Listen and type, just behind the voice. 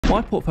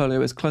My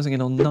portfolio is closing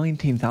in on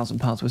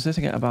 £19,000. We're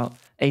sitting at about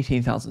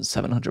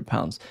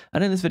 £18,700.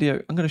 And in this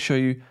video, I'm going to show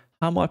you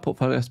how my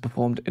portfolio has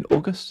performed in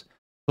August,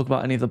 talk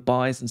about any of the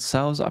buys and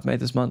sells that I've made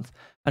this month,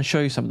 and show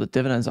you some of the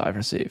dividends that I've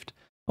received.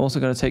 I'm also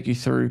going to take you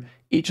through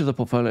each of the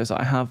portfolios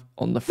that I have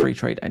on the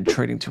Freetrade and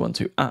Trading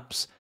 212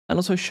 apps, and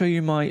also show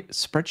you my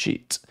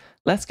spreadsheet.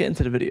 Let's get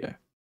into the video.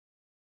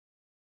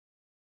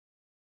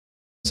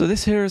 So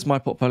this here is my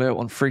portfolio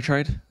on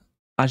Freetrade.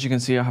 As you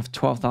can see, I have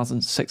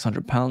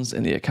 £12,600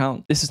 in the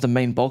account. This is the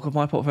main bulk of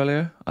my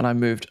portfolio, and I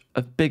moved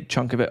a big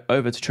chunk of it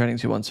over to Trading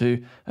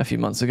 212 a few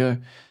months ago,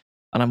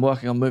 and I'm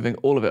working on moving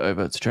all of it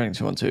over to Trading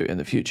 212 in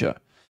the future.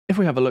 If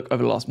we have a look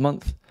over the last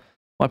month,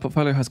 my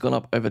portfolio has gone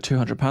up over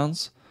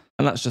 £200,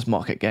 and that's just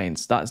market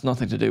gains. That has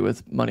nothing to do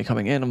with money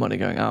coming in or money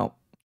going out.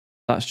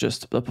 That's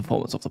just the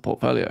performance of the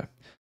portfolio.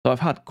 So I've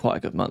had quite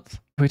a good month.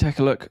 If we take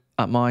a look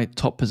at my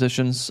top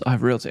positions, I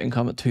have realtor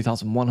income at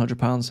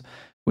 £2,100,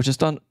 which has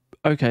done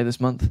okay this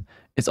month.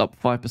 It's up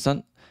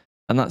 5%,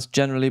 and that's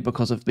generally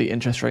because of the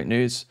interest rate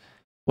news,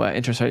 where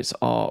interest rates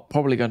are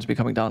probably going to be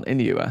coming down in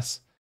the US,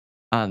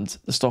 and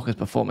the stock is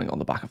performing on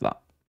the back of that.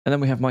 And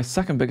then we have my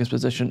second biggest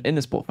position in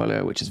this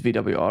portfolio, which is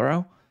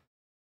VWRL.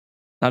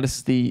 Now this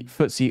is the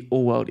FTSE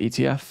All World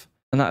ETF,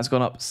 and that has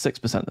gone up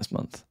 6% this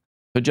month.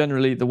 So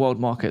generally, the world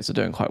markets are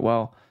doing quite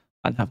well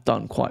and have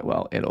done quite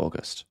well in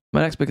August.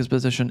 My next biggest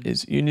position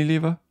is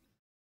Unilever.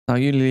 Now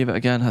Unilever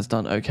again has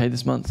done okay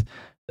this month.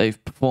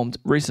 They've performed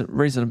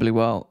reasonably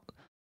well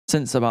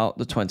since about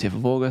the 20th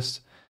of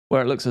August,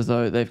 where it looks as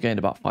though they've gained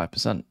about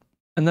 5%.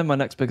 And then my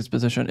next biggest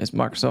position is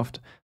Microsoft.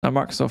 Now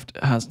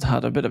Microsoft has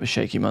had a bit of a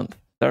shaky month.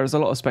 There is a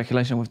lot of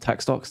speculation with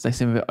tech stocks. They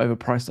seem a bit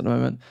overpriced at the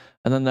moment.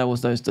 And then there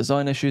was those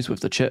design issues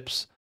with the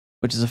chips,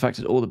 which has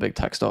affected all the big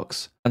tech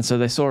stocks. And so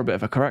they saw a bit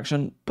of a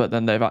correction, but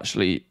then they've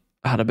actually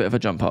had a bit of a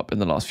jump up in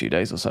the last few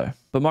days or so.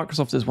 But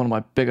Microsoft is one of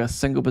my bigger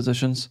single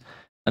positions,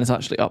 and it's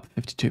actually up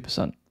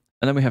 52%.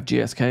 And then we have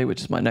GSK,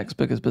 which is my next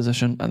biggest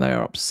position, and they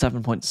are up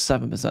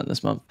 7.7%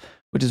 this month,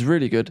 which is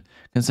really good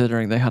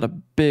considering they had a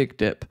big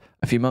dip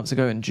a few months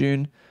ago in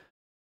June,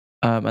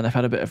 and they've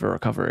had a bit of a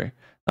recovery.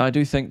 Now, I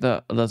do think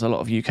that there's a lot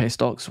of UK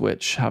stocks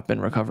which have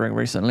been recovering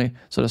recently.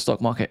 So the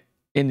stock market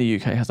in the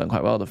UK has done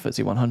quite well. The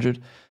FTSE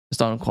 100 has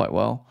done quite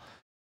well.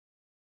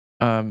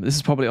 This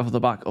is probably off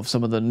the back of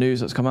some of the news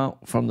that's come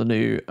out from the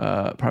new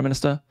Prime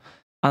Minister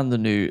and the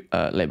new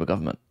Labour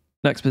government.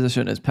 Next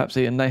position is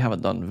Pepsi, and they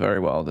haven't done very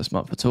well this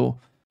month at all.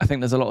 I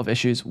think there's a lot of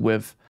issues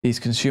with these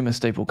consumer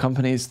staple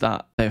companies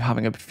that they're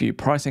having a few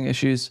pricing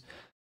issues,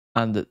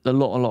 and that a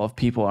lot of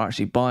people are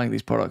actually buying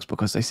these products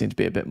because they seem to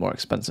be a bit more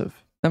expensive.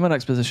 Then my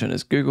next position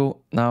is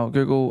Google. Now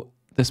Google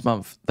this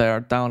month, they are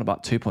down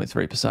about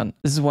 2.3%.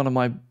 This is one of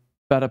my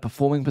better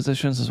performing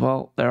positions as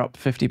well. They're up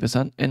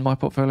 50% in my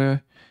portfolio.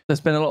 There's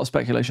been a lot of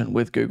speculation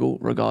with Google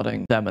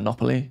regarding their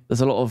monopoly.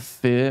 There's a lot of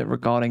fear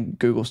regarding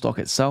Google stock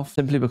itself,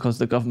 simply because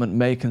the government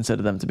may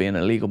consider them to be an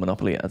illegal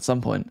monopoly at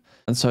some point.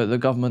 And so the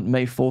government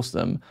may force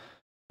them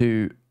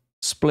to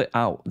split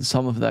out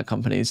some of their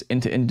companies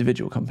into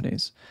individual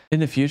companies. In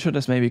the future,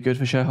 this may be good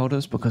for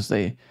shareholders because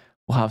they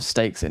will have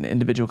stakes in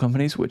individual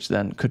companies, which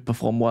then could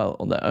perform well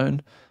on their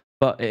own.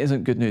 But it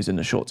isn't good news in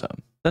the short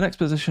term. The next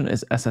position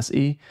is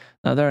SSE.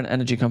 Now they're an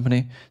energy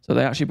company, so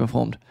they actually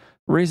performed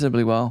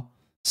reasonably well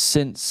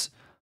since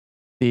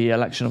the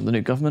election of the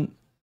new government.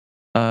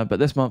 But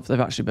this month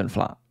they've actually been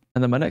flat.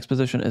 And then my next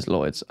position is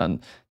Lloyd's, and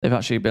they've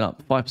actually been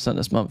up 5%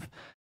 this month.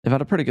 They've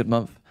had a pretty good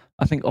month,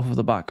 I think, off of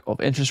the back of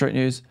interest rate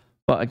news.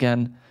 But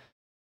again,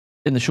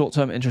 in the short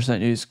term, interest rate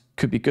news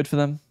could be good for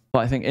them. But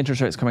I think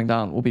interest rates coming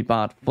down will be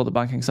bad for the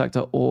banking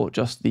sector or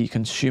just the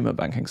consumer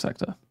banking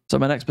sector. So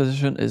my next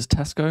position is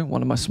Tesco,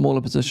 one of my smaller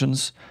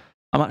positions.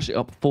 I'm actually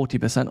up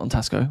 40% on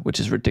Tesco,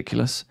 which is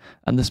ridiculous.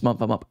 And this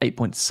month I'm up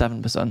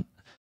 8.7%.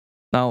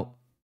 Now,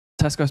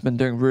 Tesco's been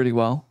doing really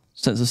well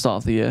since the start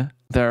of the year.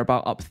 They're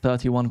about up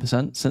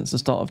 31% since the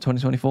start of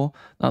 2024.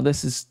 Now,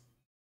 this is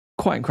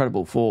quite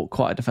incredible for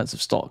quite a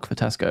defensive stock for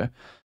Tesco.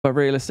 But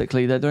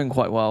realistically, they're doing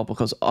quite well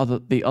because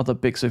the other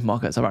big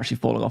supermarkets are actually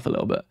falling off a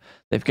little bit.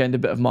 They've gained a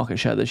bit of market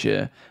share this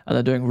year, and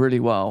they're doing really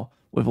well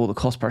with all the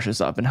cost pressures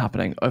that have been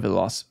happening over the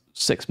last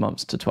 6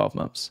 months to 12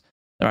 months.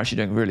 They're actually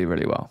doing really,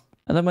 really well.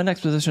 And then my next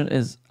position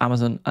is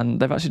Amazon, and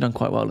they've actually done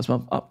quite well this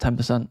month, up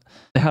 10%.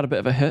 They had a bit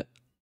of a hit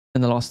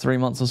in the last 3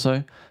 months or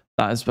so.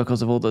 That is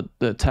because of all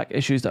the tech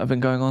issues that have been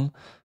going on.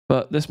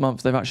 But this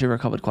month, they've actually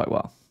recovered quite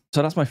well.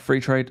 So that's my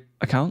Freetrade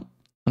account.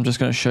 I'm just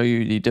going to show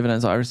you the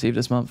dividends that I received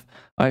this month.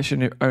 I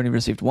actually only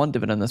received one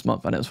dividend this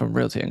month, and it was from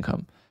realty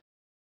income.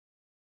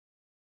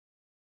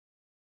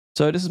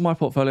 So this is my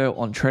portfolio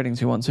on Trading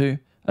 212.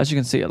 As you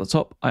can see at the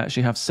top, I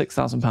actually have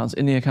 £6,000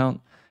 in the account,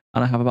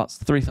 and I have about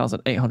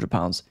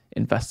 £3,800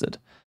 invested.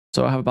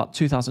 So I have about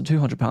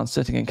 £2,200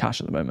 sitting in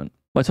cash at the moment.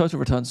 My total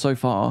return so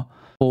far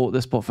for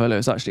this portfolio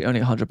is actually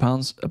only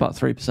 £100, about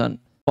 3%.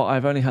 But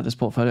I've only had this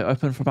portfolio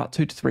open for about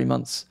 2 to 3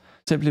 months,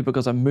 simply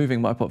because I'm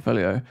moving my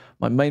portfolio,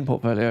 my main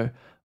portfolio,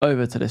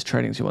 over to this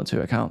Trading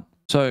 212 account.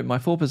 So my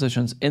 4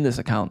 positions in this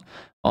account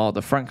are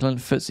the Franklin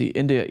FTSE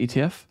India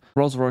ETF,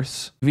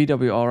 Rolls-Royce,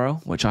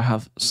 VWRL, which I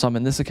have some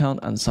in this account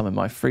and some in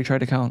my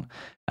Freetrade account,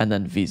 and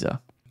then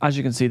Visa. As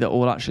you can see, they're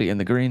all actually in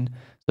the green.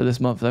 So this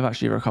month they've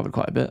actually recovered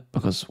quite a bit,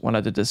 because when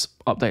I did this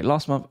update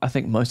last month, I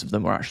think most of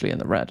them were actually in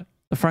the red.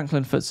 The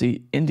Franklin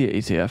FTSE India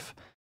ETF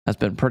has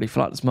been pretty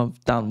flat this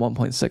month, down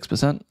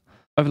 1.6%.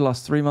 Over the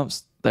last 3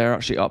 months, they're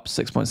actually up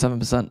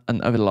 6.7%,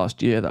 and over the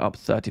last year, they're up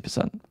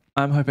 30%.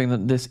 I'm hoping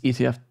that this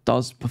ETF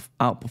does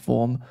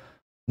outperform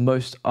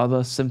most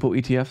other simple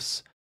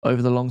ETFs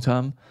over the long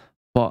term,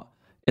 but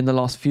in the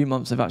last few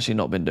months, they've actually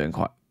not been doing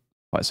quite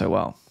so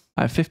well.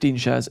 I have 15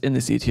 shares in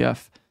this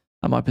ETF,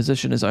 and my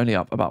position is only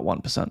up about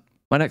 1%.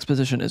 My next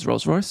position is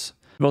Rolls-Royce.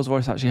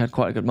 Rolls-Royce actually had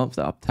quite a good month.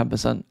 They're up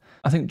 10%.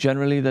 I think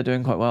generally they're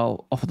doing quite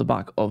well off of the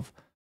back of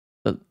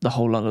the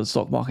whole London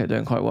stock market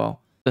doing quite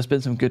well. There's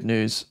been some good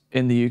news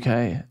in the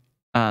UK,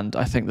 and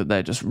I think that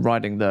they're just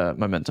riding the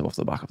momentum off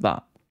the back of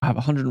that. I have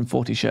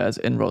 140 shares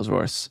in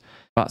Rolls-Royce,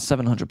 about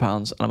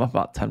 £700, and I'm up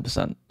about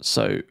 10%.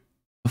 So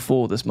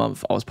before this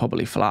month, I was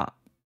probably flat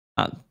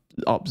and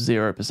up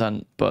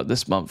 0%, but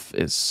this month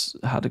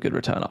had a good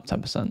return, up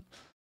 10%.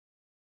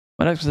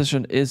 My next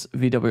position is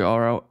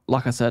VWRL.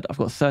 Like I said, I've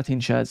got 13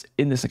 shares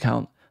in this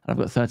account, and I've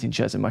got 13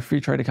 shares in my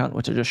Freetrade account,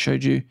 which I just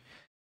showed you.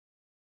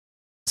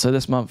 So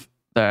this month,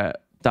 they're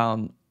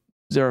down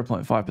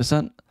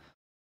 0.5%,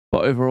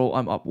 but overall,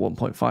 I'm up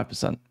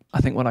 1.5%. I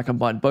think when I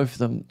combine both of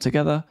them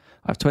together,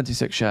 I have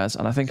 26 shares,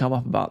 and I think I'm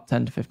up about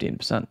 10 to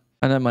 15%.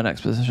 And then my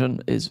next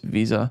position is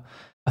Visa.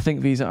 I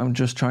think Visa, I'm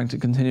just trying to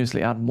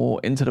continuously add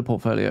more into the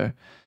portfolio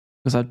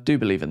because I do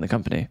believe in the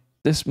company.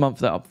 This month,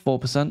 they're up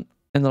 4%.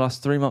 In the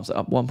last 3 months, they're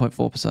up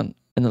 1.4%.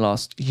 In the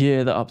last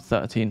year, they're up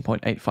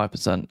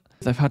 13.85%.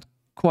 They've had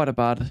quite a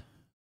bad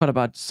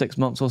 6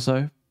 months or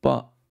so,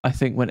 but I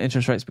think when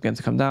interest rates begin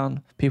to come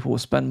down, people will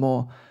spend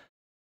more.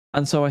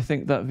 And so I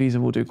think that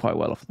Visa will do quite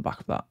well off the back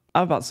of that. I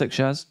have about 6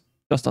 shares,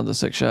 just under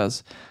 6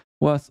 shares,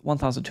 worth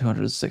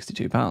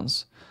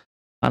 £1,262.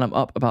 And I'm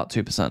up about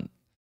 2%,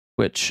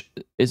 which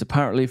is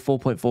apparently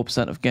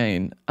 4.4% of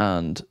gain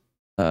and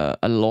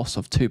a loss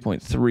of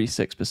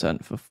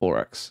 2.36% for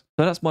Forex.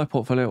 So that's my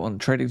portfolio on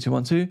Trading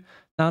 212.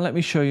 Now let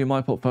me show you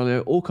my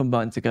portfolio all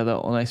combined together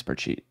on a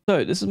spreadsheet.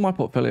 So this is my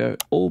portfolio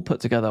all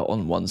put together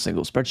on one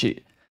single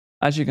spreadsheet.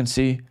 As you can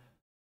see,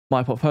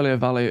 my portfolio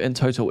value in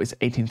total is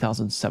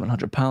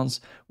 £18,700,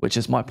 which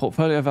is my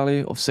portfolio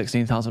value of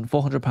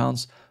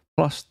 £16,400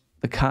 plus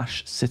the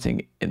cash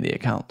sitting in the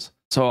account.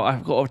 So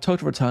I've got a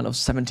total return of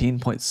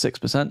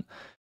 17.6%,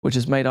 which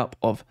is made up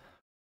of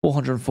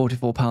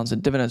 £444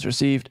 in dividends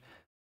received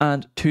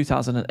and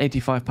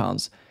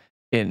 £2,085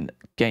 in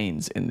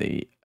gains in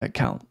the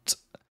account.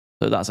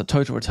 So that's a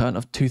total return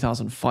of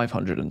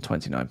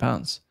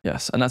 £2,529.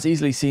 Yes, and that's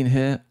easily seen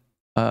here.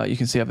 You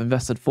can see I've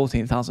invested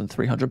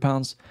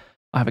 £14,300.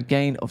 I have a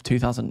gain of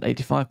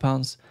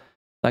 £2,085.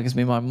 That gives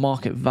me my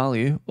market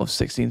value of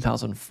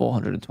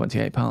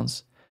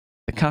 £16,428.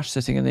 The cash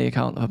sitting in the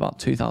account of about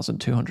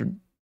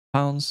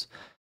 £2,200.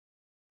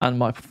 And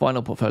my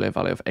final portfolio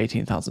value of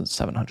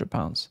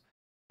 £18,700.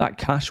 That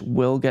cash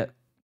will get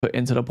put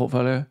into the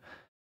portfolio.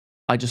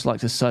 I just like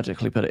to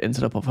surgically put it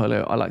into the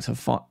portfolio. I like to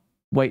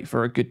wait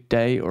for a good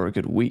day or a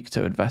good week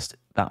to invest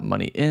that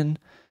money in.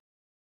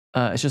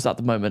 It's just at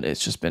the moment,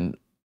 it's just been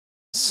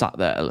sat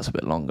there a little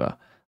bit longer.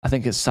 I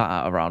think it's sat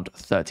at around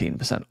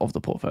 13% of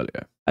the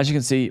portfolio. As you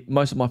can see,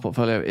 most of my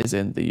portfolio is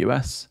in the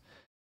US.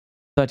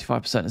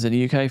 35% is in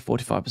the UK,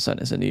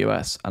 45% is in the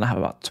US, and I have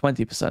about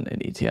 20% in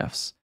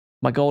ETFs.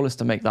 My goal is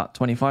to make that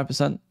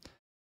 25%,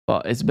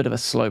 but it's a bit of a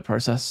slow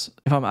process.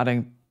 If I'm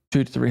adding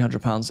 £200 to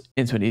 £300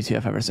 into an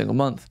ETF every single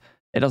month,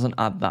 it doesn't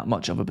add that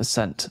much of a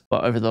percent,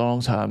 but over the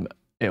long term,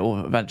 it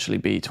will eventually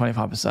be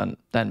 25%,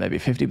 then maybe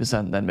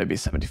 50%, then maybe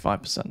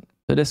 75%.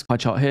 So this pie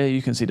chart here,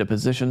 you can see the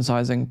position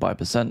sizing by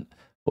percent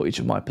for each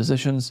of my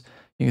positions.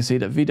 You can see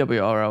that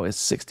VWRL is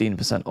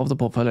 16% of the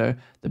portfolio,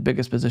 the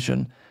biggest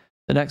position.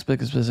 The next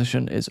biggest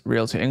position is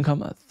Realty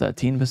Income at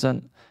 13%,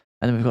 and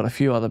then we've got a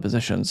few other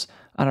positions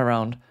at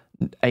around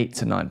 8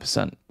 to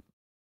 9%,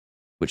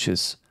 which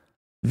is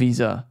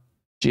Visa,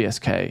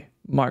 GSK,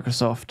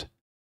 Microsoft,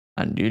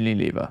 and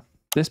Unilever.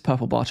 This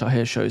purple bar chart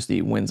here shows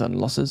the wins and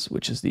losses,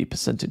 which is the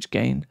percentage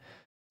gain.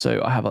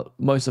 So I have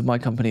most of my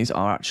companies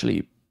are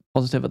actually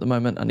positive at the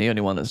moment, and the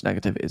only one that's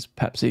negative is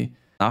Pepsi.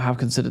 I have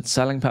considered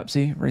selling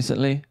Pepsi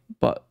recently,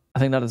 but I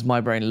think that is my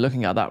brain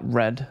looking at that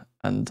red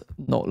and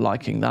not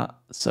liking that.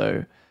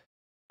 So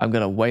I'm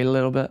going to wait a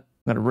little bit.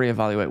 I'm going to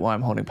reevaluate why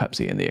I'm holding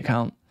Pepsi in the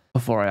account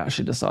before I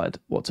actually decide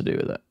what to do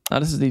with it. Now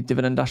this is the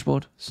dividend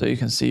dashboard. So you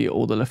can see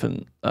all the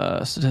different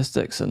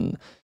statistics and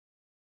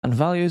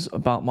values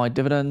about my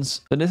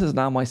dividends. So this is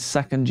now my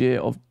 2nd year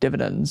of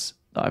dividends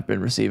that I've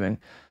been receiving.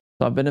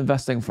 So I've been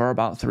investing for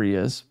about 3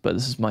 years, but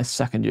this is my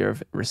 2nd year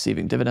of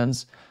receiving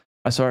dividends.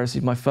 I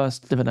received my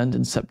first dividend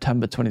in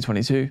September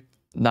 2022.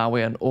 Now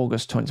we're in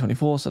August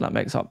 2024, so that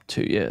makes up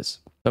 2 years.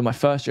 So my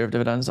first year of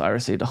dividends, I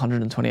received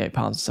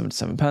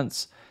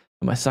 £128.77.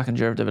 In my 2nd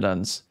year of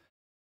dividends,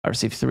 I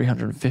received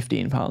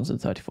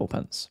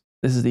 £315.34.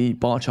 This is the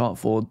bar chart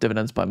for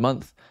dividends by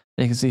month.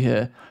 And you can see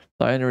here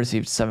that I only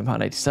received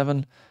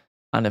 £7.87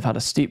 and I've had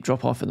a steep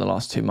drop off in the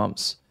last 2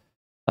 months.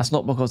 That's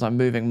not because I'm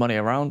moving money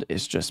around,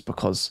 it's just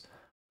because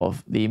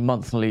of the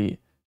monthly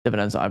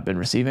dividends that I've been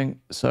receiving.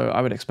 So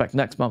I would expect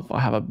next month I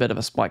have a bit of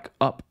a spike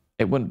up.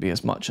 It wouldn't be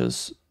as much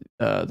as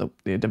the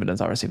dividends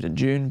I received in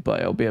June, but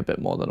it'll be a bit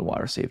more than what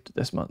I received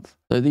this month.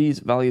 So these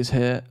values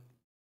here,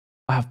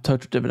 I have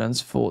total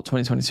dividends for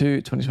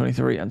 2022,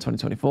 2023, and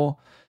 2024.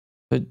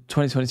 So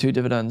 2022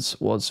 dividends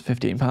was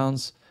 £15.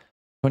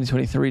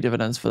 2023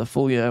 dividends for the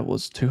full year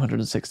was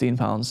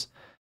 £216.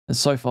 And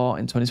so far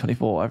in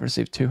 2024, I've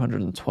received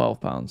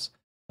 £212.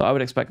 So I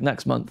would expect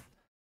next month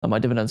that my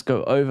dividends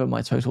go over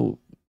my total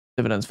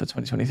dividends for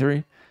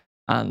 2023,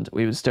 and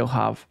we would still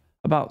have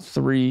about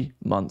 3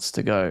 months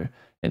to go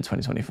in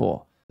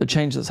 2024. The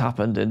change that's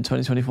happened in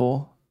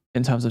 2024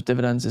 in terms of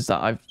dividends is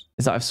that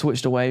I've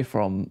switched away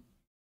from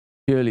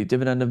purely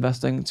dividend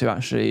investing to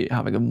actually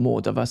having a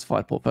more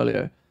diversified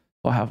portfolio.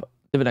 So I have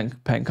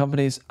dividend paying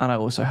companies and I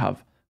also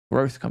have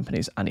growth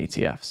companies and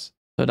ETFs.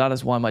 So that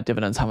is why my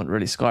dividends haven't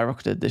really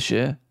skyrocketed this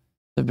year,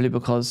 simply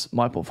because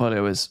my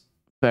portfolio is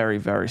very,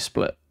 very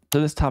split. So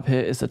this tab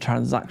here is the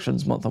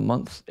transactions month on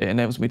month. It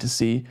enables me to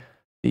see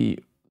the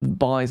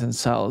buys and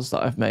sells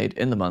that I've made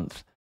in the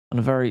month on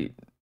a very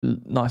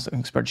nice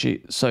looking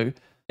spreadsheet. So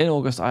in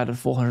August, I added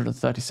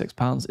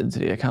 £436 into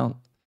the account,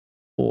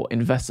 or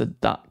invested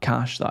that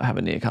cash that I have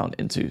in the account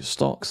into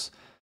stocks.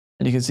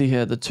 And you can see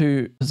here the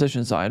 2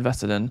 positions that I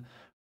invested in.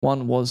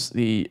 One was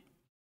the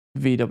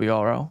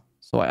VWRL.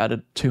 So I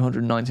added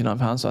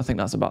 £299. So I think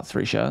that's about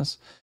 3 shares.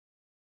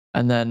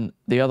 And then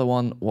the other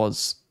one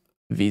was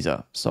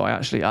Visa. So I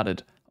actually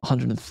added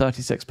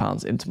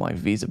 £136 into my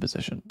Visa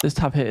position. This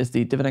tab here is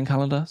the dividend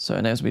calendar. So it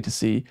enables me to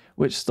see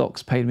which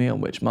stocks paid me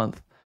on which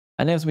month.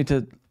 It enables me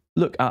to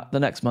look at the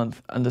next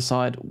month and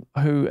decide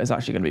who is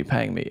actually going to be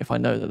paying me if I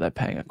know that they're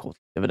paying a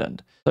quarterly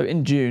dividend. So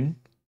in June,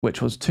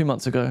 which was 2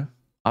 months ago,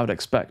 I would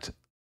expect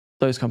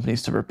those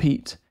companies to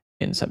repeat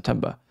in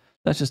September.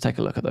 Let's just take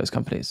a look at those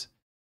companies.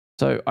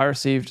 So I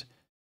received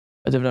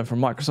a dividend from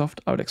Microsoft.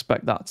 I would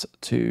expect that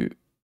to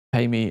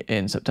pay me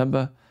in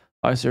September.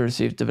 I also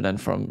received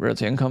dividend from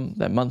Realty Income.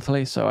 They're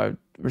monthly, so I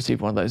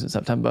received one of those in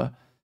September.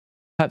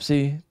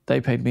 Pepsi,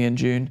 they paid me in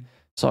June.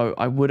 So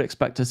I would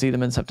expect to see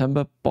them in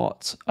September,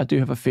 but I do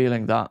have a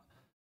feeling that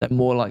they're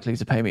more likely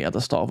to pay me at the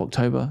start of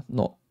October,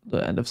 not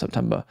the end of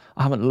September.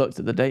 I haven't looked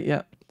at the date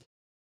yet,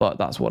 but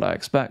that's what I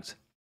expect.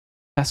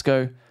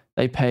 Tesco,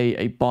 they pay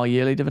a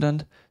bi-yearly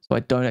dividend, so I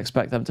don't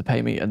expect them to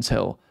pay me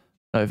until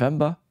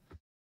November.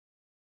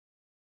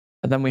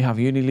 And then we have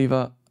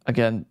Unilever.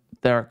 Again,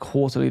 they're a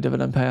quarterly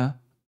dividend payer,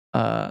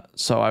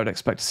 so I would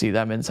expect to see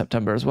them in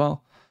September as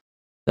well.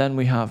 Then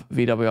we have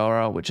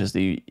VWRL, which is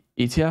the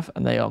ETF,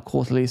 and they are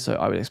quarterly, so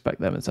I would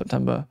expect them in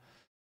September.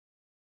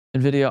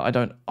 Nvidia, I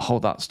don't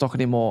hold that stock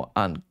anymore,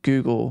 and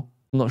Google,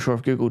 I'm not sure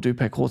if Google do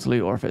pay quarterly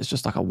or if it's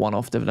just like a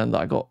one-off dividend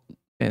that I got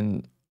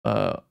in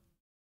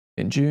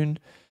June.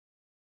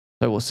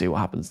 So we'll see what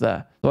happens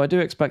there. So I do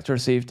expect to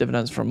receive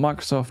dividends from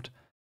Microsoft,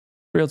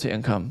 Realty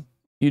Income,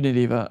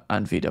 Unilever,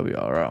 and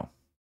VWRL.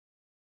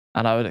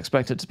 And I would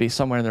expect it to be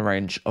somewhere in the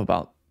range of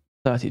about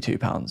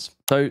 £32.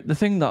 So the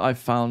thing that I've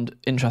found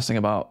interesting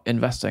about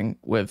investing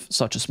with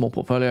such a small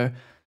portfolio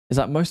is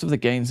that most of the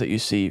gains that you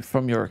see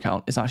from your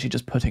account is actually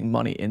just putting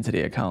money into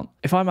the account.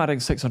 If I'm adding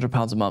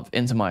 £600 a month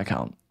into my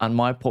account and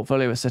my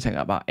portfolio is sitting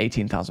at about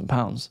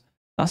 £18,000,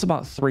 that's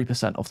about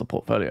 3% of the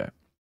portfolio.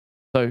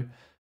 So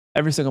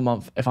every single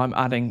month, if I'm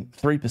adding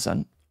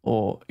 3%,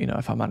 or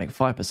if I'm adding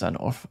 5%,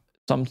 or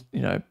some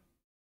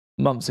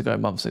months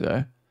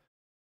ago,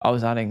 I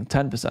was adding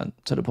 10%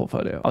 to the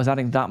portfolio. I was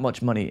adding that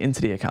much money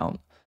into the account,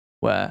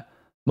 where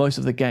most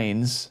of the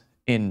gains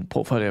in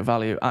portfolio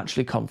value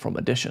actually come from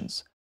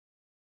additions.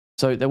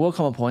 So there will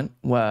come a point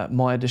where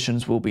my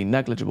additions will be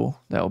negligible.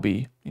 They'll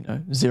be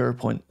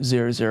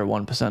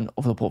 0.001%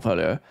 of the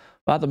portfolio.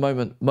 But at the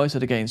moment, most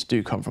of the gains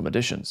do come from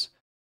additions.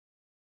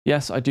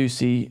 Yes, I do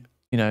see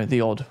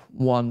the odd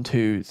 1,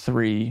 2,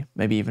 3,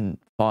 maybe even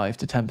 5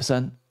 to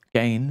 10%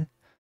 gain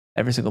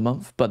every single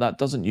month, but that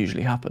doesn't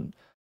usually happen.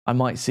 I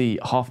might see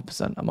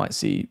 0.5%, I might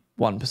see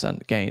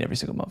 1% gain every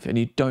single month, and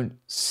you don't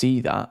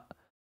see that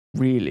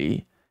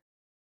really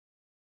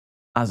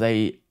as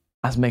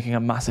making a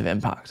massive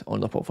impact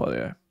on the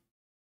portfolio.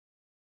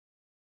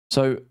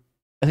 So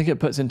I think it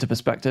puts into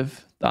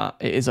perspective that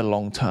it is a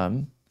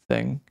long-term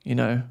thing.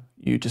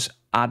 You just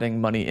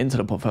adding money into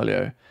the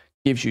portfolio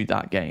gives you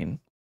that gain.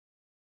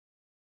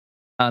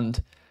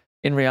 And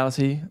in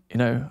reality,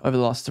 over the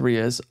last 3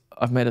 years,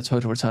 I've made a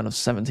total return of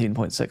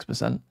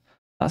 17.6%.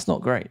 That's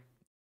not great.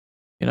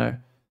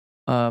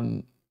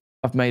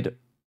 I've made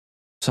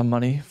some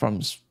money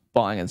from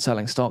buying and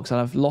selling stocks, and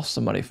I've lost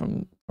some money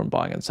from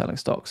buying and selling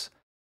stocks.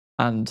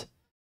 And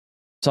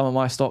some of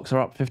my stocks are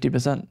up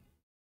 50%,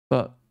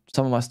 but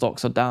some of my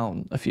stocks are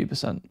down a few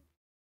percent,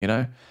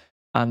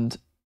 And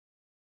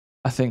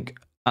I think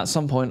at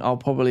some point I'll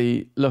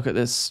probably look at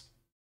this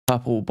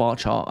purple bar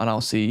chart and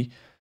I'll see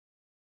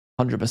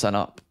 100%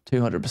 up,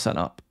 200%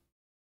 up.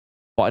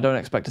 But I don't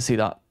expect to see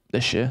that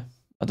this year.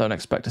 I don't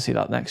expect to see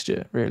that next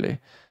year, really.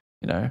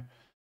 You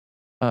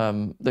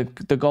know,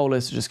 the goal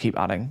is to just keep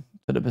adding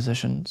to the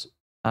positions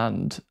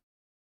and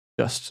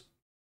just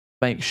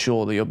make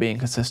sure that you're being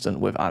consistent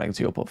with adding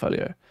to your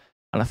portfolio.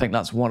 And I think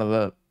that's one of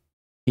the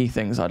key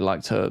things I'd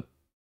like to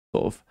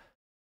sort of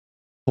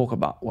talk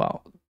about.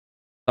 Well,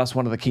 that's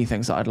one of the key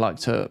things that I'd like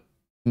to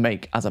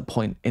make as a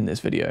point in this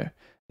video,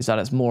 is that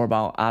it's more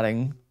about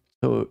adding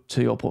to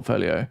your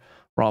portfolio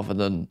rather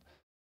than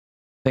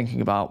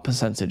thinking about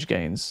percentage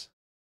gains,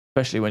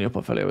 especially when your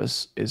portfolio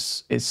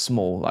is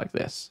small like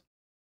this.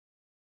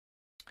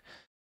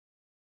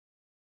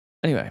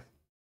 Anyway,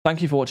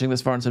 thank you for watching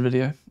this far into the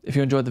video. If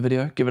you enjoyed the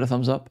video, give it a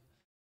thumbs up.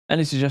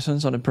 Any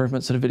suggestions on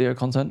improvements to the video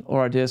content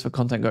or ideas for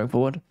content going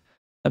forward,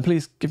 then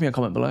please give me a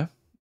comment below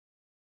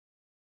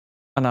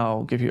and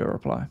I'll give you a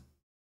reply.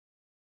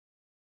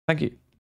 Thank you.